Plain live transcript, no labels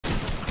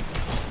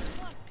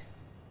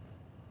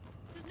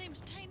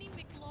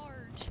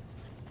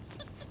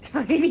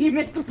Tiny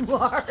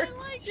McLarge. I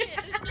like it.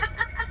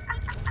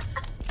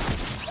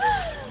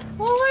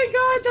 Oh my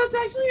god, that's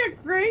actually a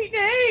great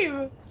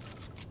name.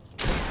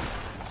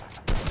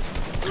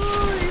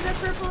 Ooh, there's a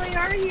purple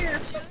AR here.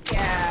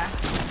 Yeah.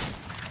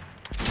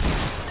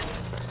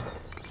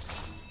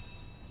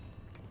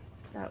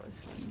 That was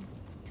fun.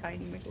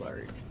 Tiny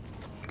McLarge.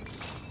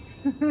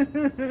 That's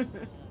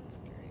great. It's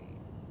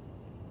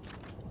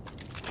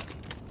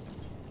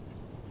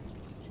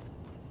a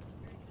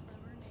very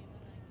clever name.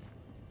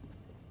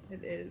 I like it.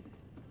 It is.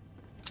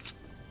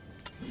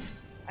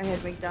 I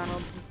had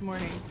McDonald's this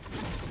morning.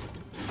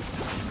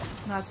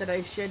 Not that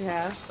I should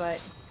have, but...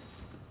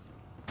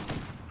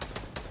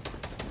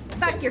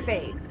 Back your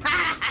face! You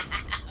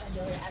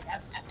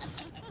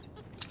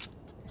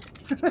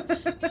sound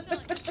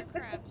like Mr.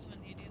 Krabs when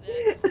you do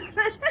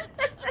that.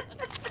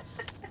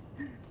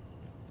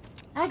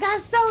 I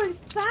got so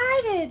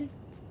excited!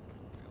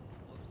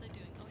 What was I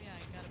doing? Oh yeah,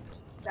 I gotta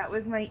build stuff. That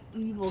was my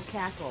evil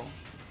cackle.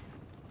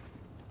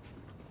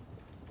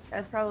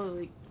 That's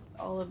probably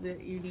all of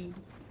that you need.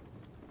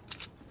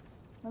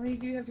 How many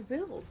do you have to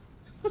build?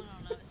 I don't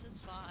know, it says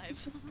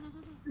 5.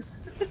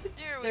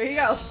 There you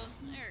go.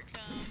 There it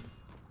comes.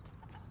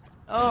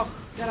 Oh,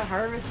 gotta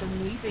harvest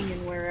some weeping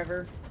and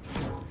wherever.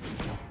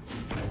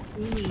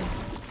 Steamy.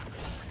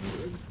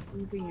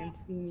 Weeping and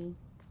steamy.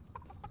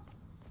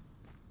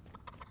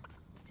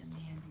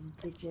 Demanding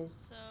bitches.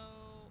 So...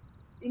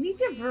 It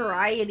needs a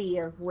variety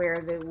of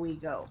where that we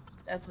go.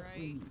 That's what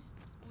we need.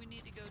 We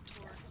need to go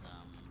towards,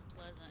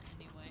 Pleasant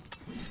anyway.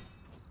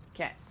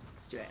 Okay,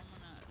 let's do So it. I'm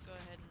gonna go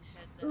ahead and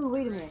head that Ooh,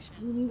 wait a minute. direction.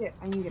 We need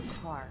I need a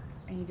car.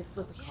 I need to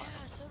flip a car.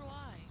 Yeah, so do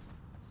I.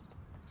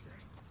 Let's do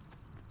it.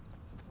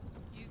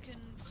 You can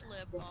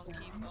flip, This I'll guy.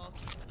 keep an eye out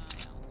here.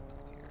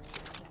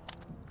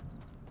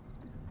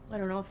 I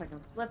don't know if I can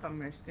flip.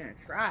 I'm just gonna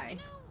try. You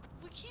know,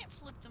 we can't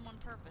flip them on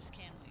purpose,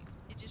 can we?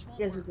 It just won't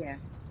Yes, work. we can.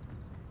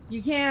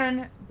 You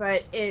can,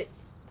 but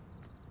it's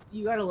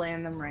you gotta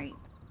land them right.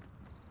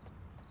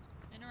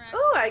 Interact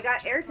Ooh, with I it,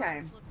 got turn right,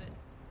 airtime. flip it.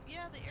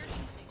 Yeah, the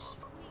airtime thing's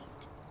sweet.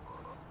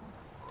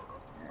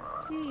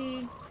 Let's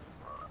see.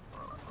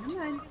 Come 2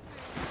 on. seconds away.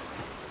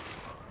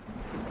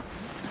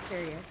 Not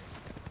there yet.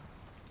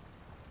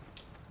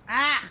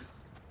 Ah!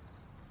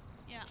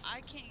 Yeah,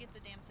 I can't get the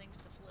damn things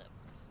to flip.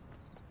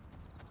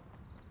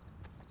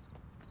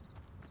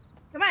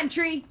 Come on,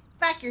 tree.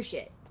 Back your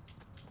shit.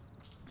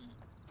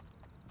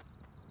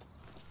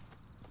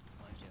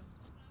 What'd you?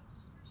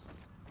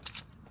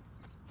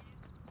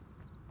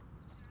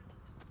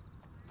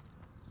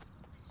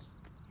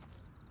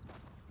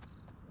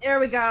 There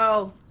we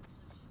go.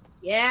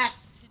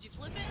 Yes. Did you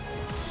flip it?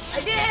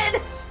 I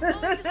did. Oh, you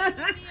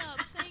lifted me up.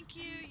 Thank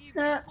you, you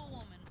beautiful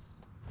woman.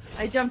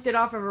 I jumped it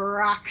off of a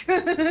rock.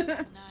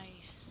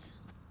 Nice.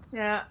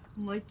 Yeah,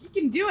 I'm like, you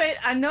can do it.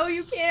 I know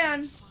you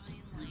can.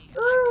 Finally.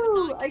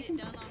 Ooh, I could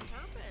not get it done on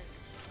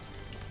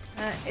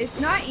purpose. It's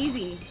not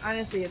easy.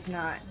 Honestly, it's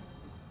not.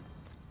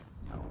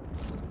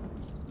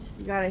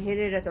 You gotta hit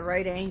it at the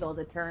right angle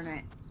to turn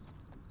it.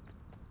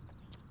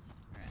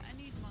 Alright, I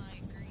need my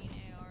green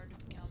AR to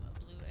become a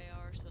blue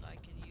AR so that I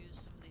can use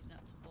some of these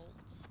nuts and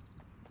bolts.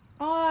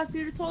 Oh, if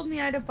you'd have told me,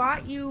 I'd have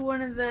bought you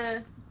one of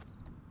the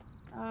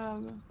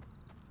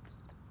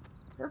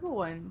purple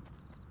ones.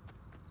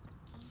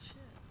 Oh shit.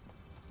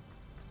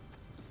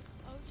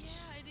 Oh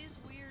yeah, it is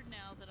weird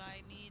now that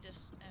I need a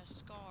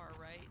scar,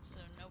 right? So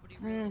nobody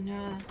really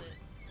knows that.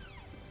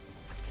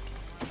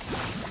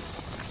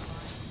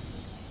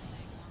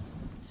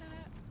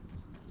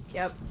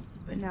 Yep,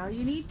 but now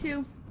you need to.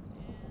 Yes,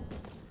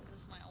 because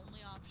it's my only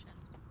option.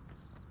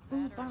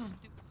 Ooh, That or a bombs.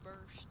 stupid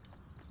burst.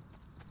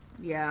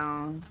 Yeah.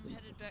 I'm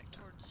headed back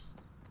towards...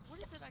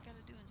 What is it I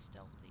gotta do in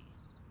stealthy?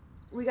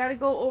 We gotta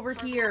go over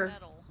Harvest here.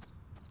 metal.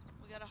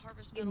 We gotta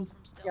harvest metal In from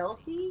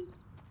stealthy.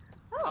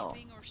 stealthy? Oh.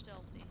 Weeping or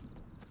stealthy.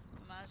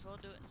 We might as well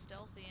do it in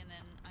stealthy, and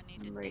then I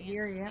need to Right dance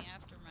here, in yeah. the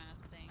aftermath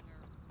thing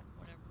or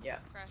whatever. Yeah.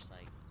 Crash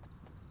site.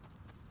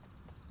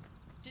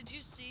 Did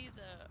you see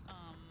the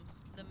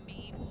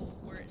meme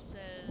where it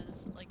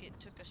says, like, it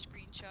took a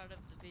screenshot of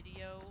the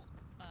video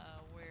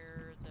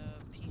where the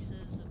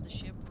pieces of the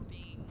ship were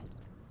being,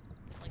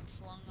 like,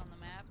 flung on the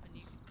map, and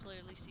you could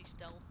clearly see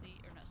stealthy,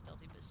 or not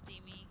stealthy, but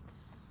steamy.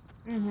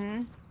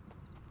 Mm-hmm.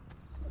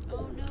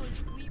 Oh no,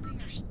 it's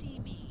weeping or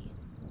steamy.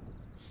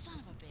 Son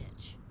of a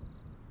bitch.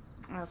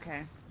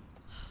 Okay.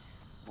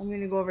 I'm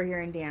gonna go over here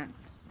and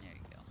dance. There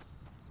you go.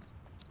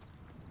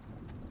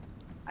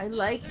 I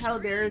like how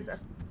green. there's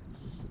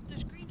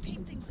There's green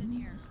paint things in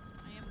here.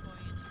 I am going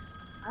in here.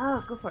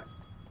 Oh, go for it.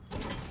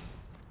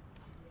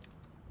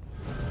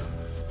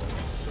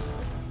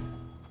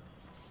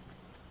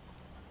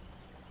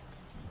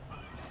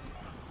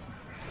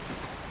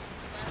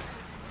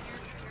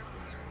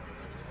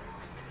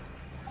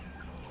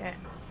 Okay.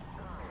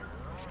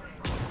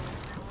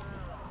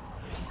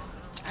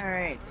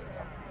 Alright.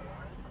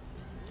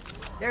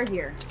 They're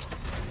here.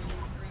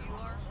 Where you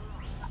are?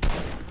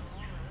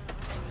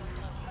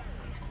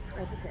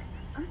 That's okay.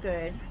 I'm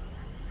good.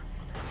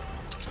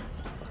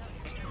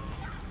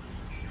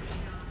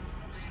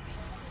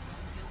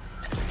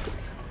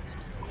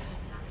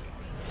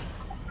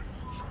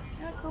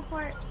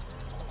 for it.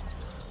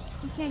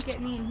 He can't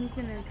get me, and he's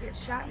gonna get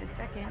shot in a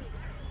second.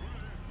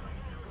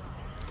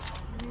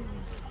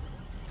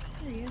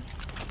 There he is.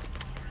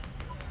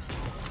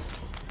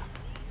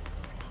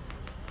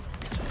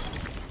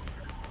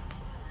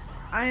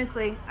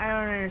 Honestly, I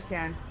don't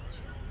understand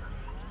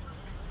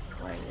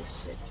why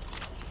this shit.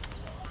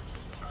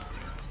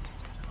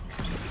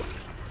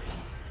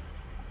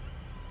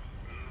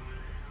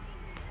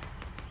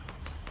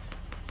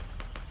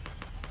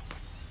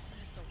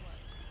 Missed a what?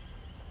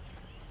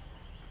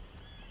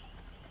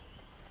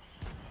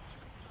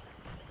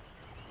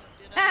 Oh,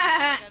 did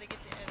I gotta get to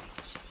Evie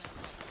because she's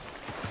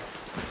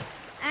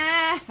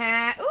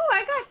not. Ooh,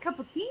 I got a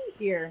couple teams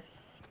here.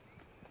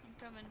 I'm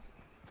coming.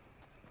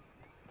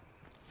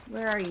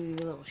 Where are you, you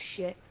little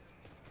shit?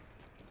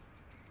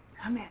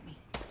 Come at me.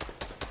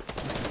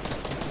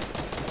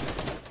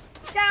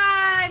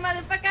 Die,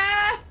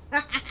 motherfucker!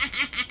 Okay.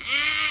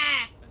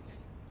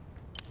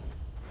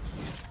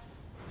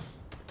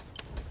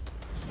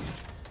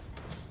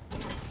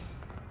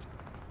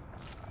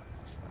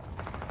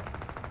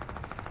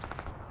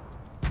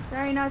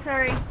 Sorry, not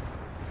sorry.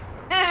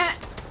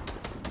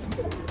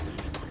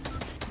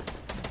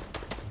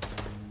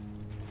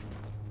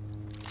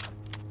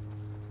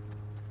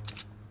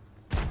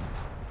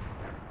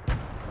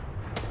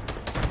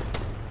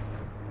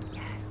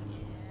 Yeah,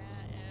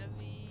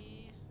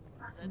 Evie.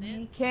 Is that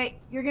it? Okay,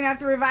 you're gonna have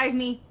to revive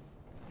me.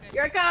 Okay.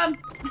 Here I come.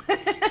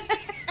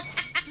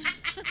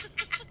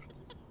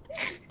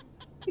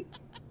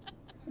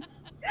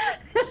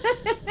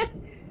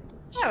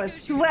 That was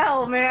Shoot, you're gonna have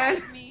swell, to man.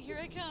 revive me. Here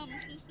I come. Here.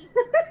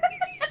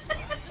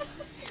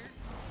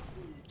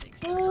 Take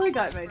some Oh, I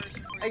got this mine. first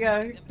before I you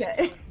got take them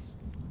okay.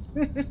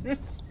 Bigfoots.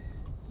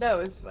 That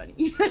was funny.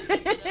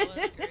 That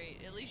was great.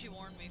 At least you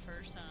warned me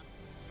first, huh?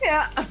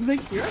 Yeah, I was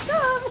like, here I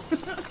come.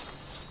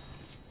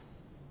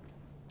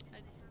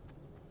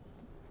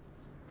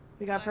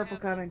 We got I purple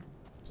have the coming.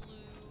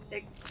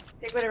 blue.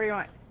 Take whatever you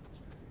want.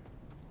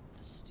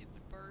 The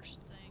stupid burst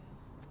thing.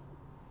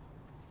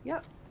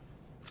 Yep.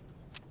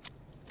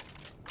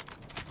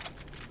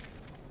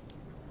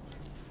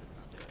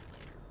 I'll do it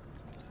later.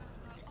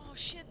 Oh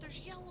shit, there's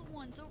yellow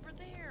ones over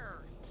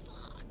there.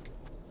 Fuck.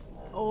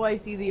 Oh, I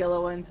see the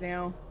yellow ones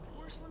now.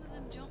 Where's one of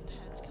them jump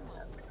pads? Come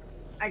on.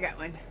 I got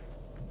one.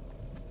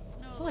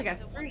 No, Oh, like I got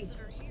the 3. ones that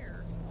are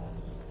here.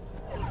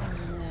 Yeah,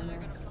 they're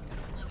gonna fucking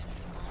fling us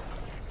the wrong way.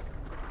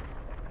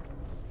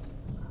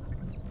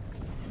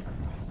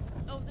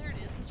 Oh, there it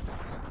is. This one.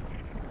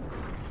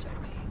 This one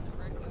took me the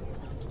right way.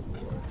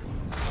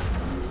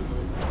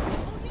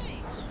 Oh, yay!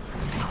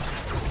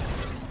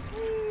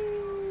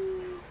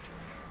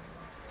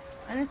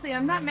 Honestly,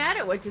 I'm not mad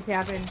at what just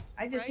happened.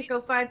 I just took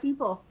out 5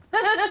 people.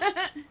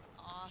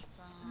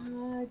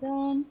 Awesome. I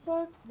done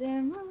fucked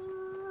them up.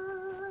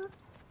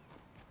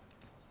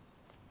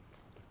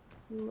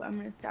 Ooh, I'm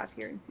gonna stop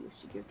here and see if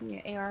she gives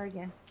me an AR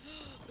again.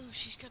 Ooh,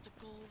 she's got the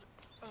gold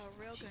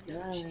railgun, She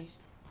doesn't does. she?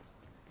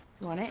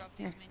 You want it? Drop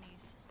these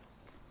minis.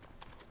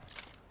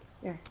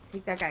 Here,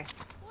 take that guy.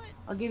 What?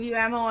 I'll give you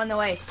ammo on the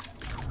way.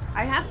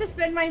 I have to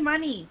spend my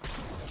money.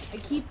 I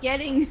keep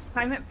getting.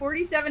 I'm at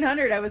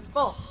 4,700. I was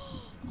full.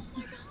 Oh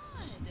my god!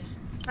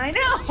 I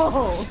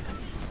know.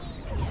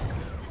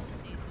 This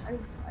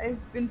season.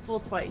 I've been full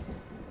twice.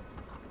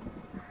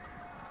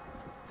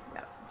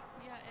 Yeah.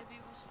 Yeah,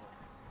 Evie was full.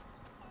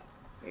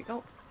 There you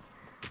go.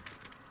 Thank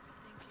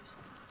you so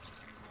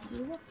much.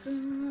 You're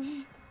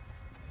welcome.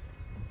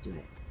 Let's do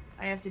it.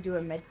 I have to do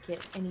a med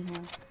kit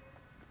anyhow.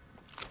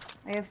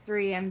 I have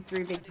 3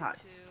 M3 big pots.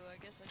 Too. I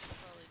guess I should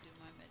probably do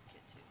my med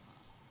kit too,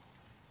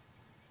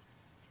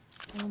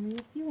 huh? Tell me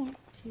if you want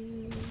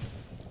to.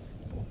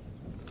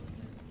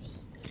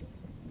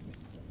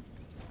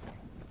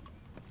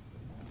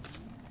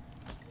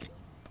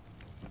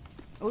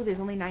 Oh, there's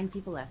only 9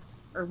 people left.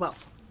 Or, well,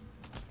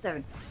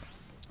 7.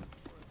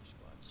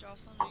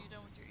 Jocelyn, are you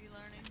done with your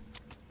e-learning?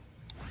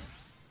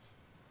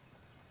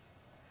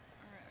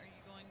 Alright, are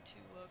you going to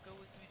go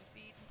with me to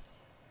feed?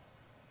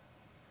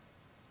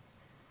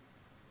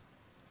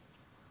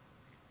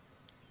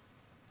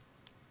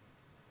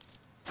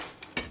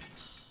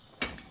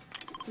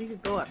 We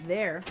could go up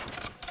there.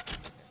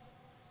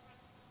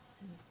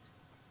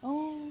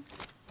 Oh.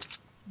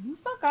 You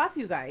fuck off,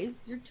 you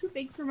guys. You're too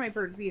big for my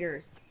bird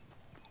feeders.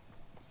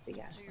 Big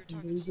ass So you're fucking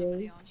talking Blue to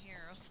somebody Jays. on here.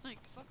 I was like,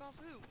 fuck off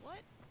who?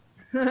 What?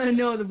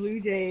 No, the Blue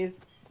Jays.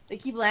 They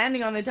keep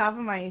landing on the top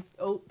of my...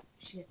 Oh,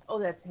 shit. Oh,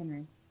 that's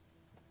Henry.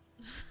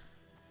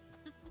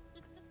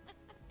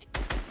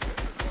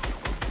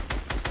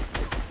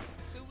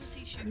 Who was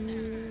he shooting at?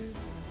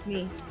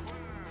 Me. No,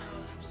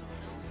 there was someone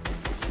else.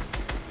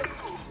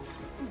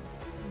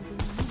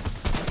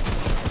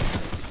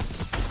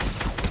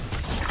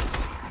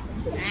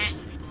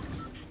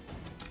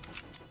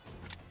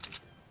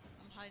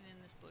 I'm hiding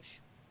in this bush.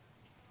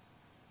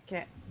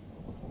 Okay.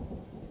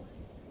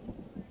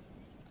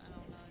 I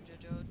don't know,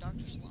 Jojo.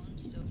 Dr.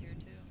 Sloan's still here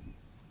too.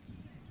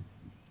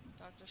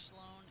 Dr.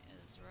 Sloan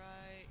is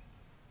right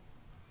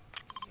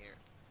here.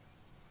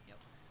 Yep.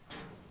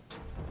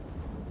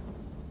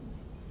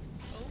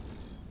 Oh,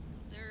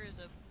 there is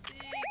a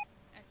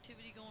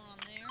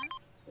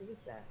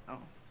that? Oh.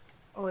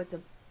 Oh, it's a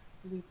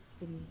bleep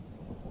thingy.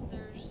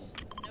 There's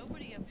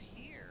nobody up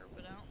here,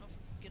 but I don't know if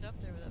we can get up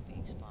there without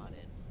being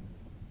spotted.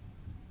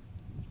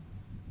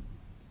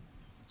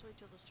 Let's wait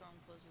till the storm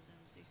closes in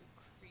and see who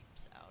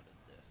creeps out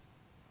of the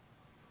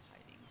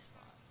hiding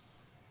spots.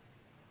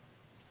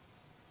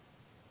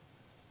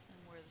 And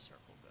where the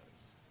circle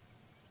goes.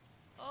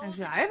 Oh, Actually,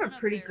 they I just have a went up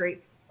pretty there.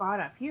 great spot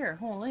up here.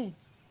 Holy.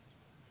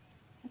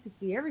 I can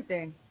see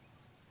everything.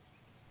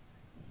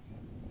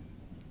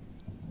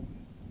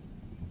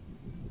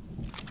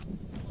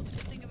 Well, the good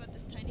thing about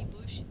this tiny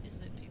bush is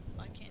that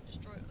I can't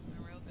destroy it with my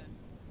railgun.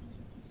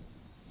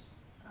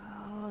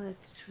 Oh,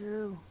 that's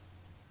true.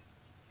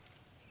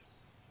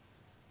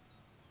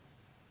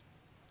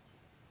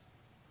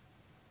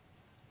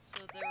 So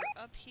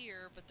they're up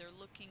here, but they're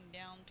looking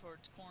down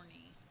towards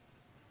Corny.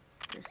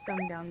 There's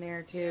some down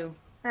there too.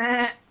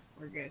 Yep.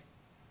 We're good.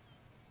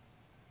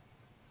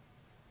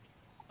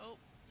 Oh,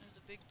 there's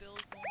a big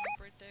build going up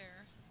right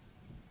there.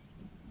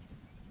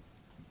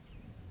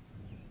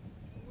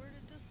 Where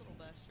did this little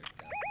bastard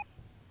go?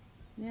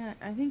 Yeah,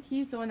 I think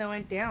he's the one that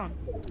went down.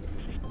 Well,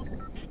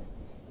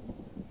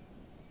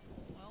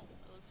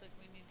 it looks like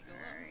we need to go up.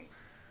 Alright.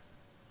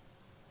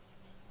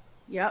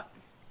 Yep.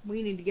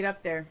 We need to get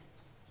up there.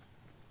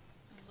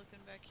 I'm looking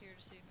back here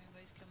to see if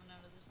anybody's coming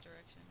out of this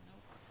direction.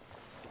 Nope.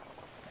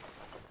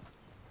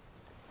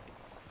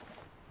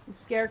 The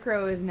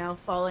scarecrow is now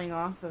falling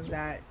off of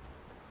that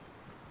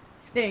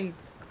thing.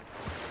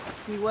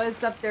 He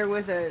was up there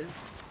with a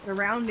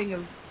surrounding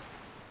of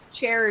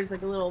chairs,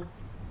 like a little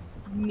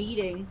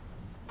meeting.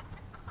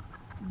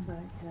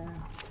 But,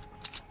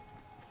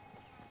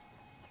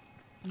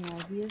 no,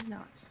 he is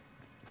not.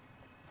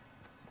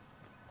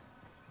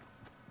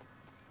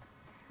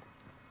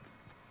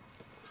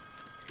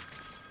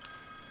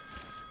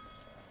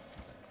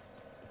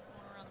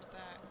 Going around the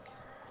back.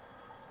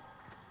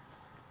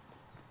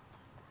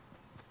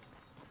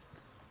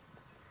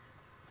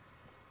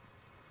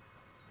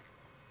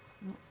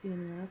 I don't see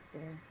anyone up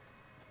there.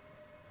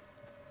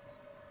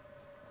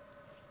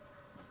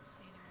 Don't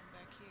see anyone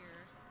back here.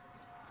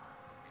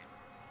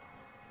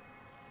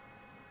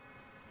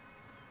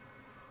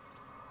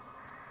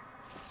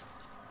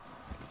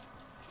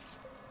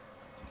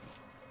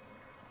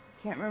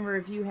 Can't remember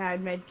if you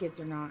had med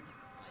kits or not.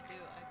 I do,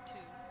 I have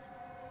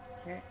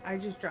 2. Okay, I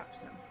just dropped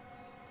some.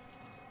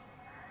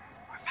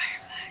 More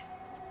fireflies.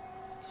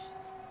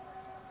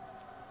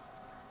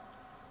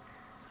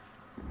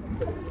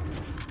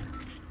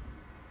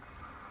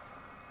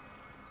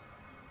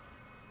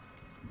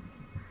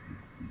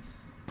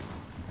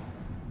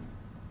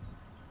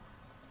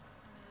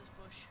 Into this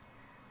bush.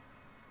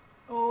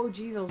 Oh,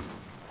 Jesus.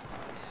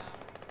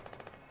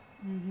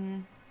 Yeah.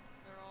 Mm-hmm.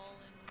 They're all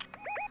in there.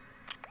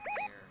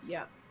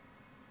 Yep.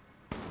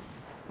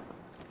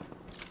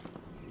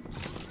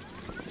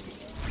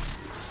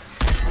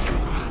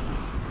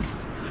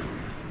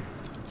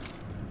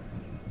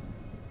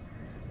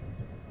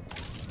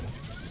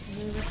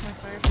 Maybe that's my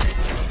fireplace.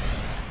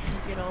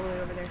 Let's get all the way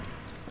over there.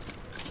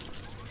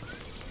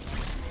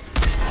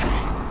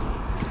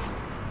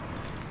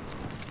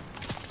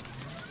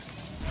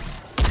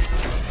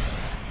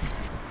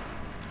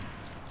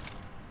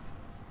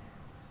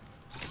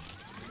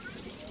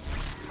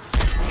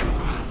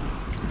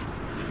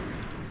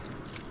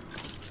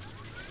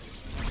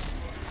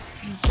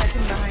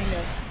 Second behind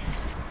us.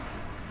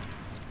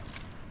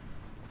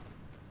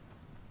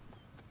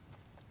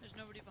 There's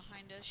nobody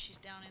behind us. She's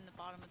down in the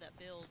bottom of that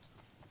build.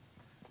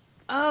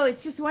 Oh,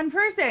 it's just one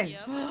person.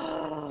 Yep.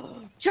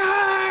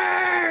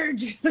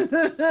 Charge! Where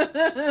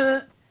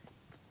the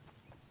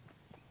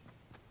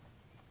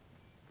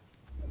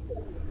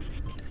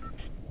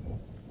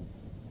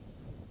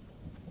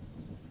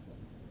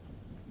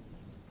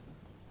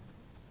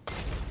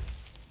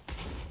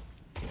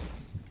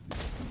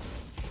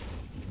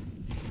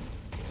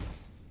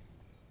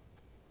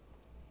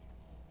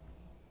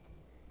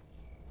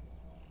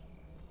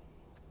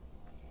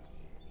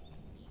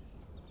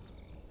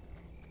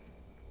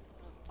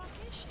fuck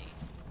is she?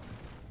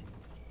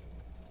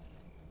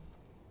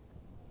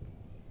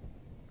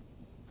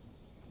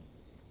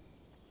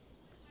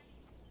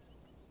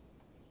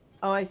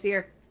 Oh, I see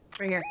her.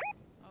 Right here.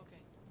 Okay.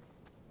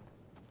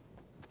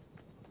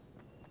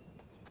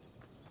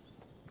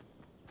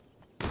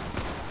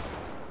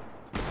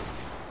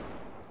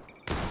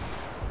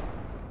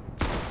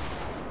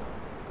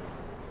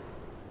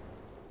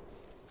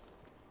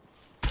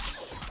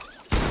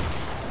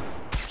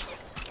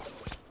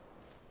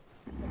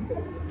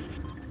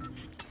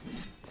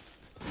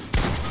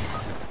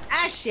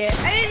 Ah, shit.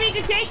 I didn't mean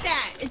to take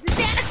that. It's a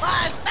Santa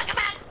Claus.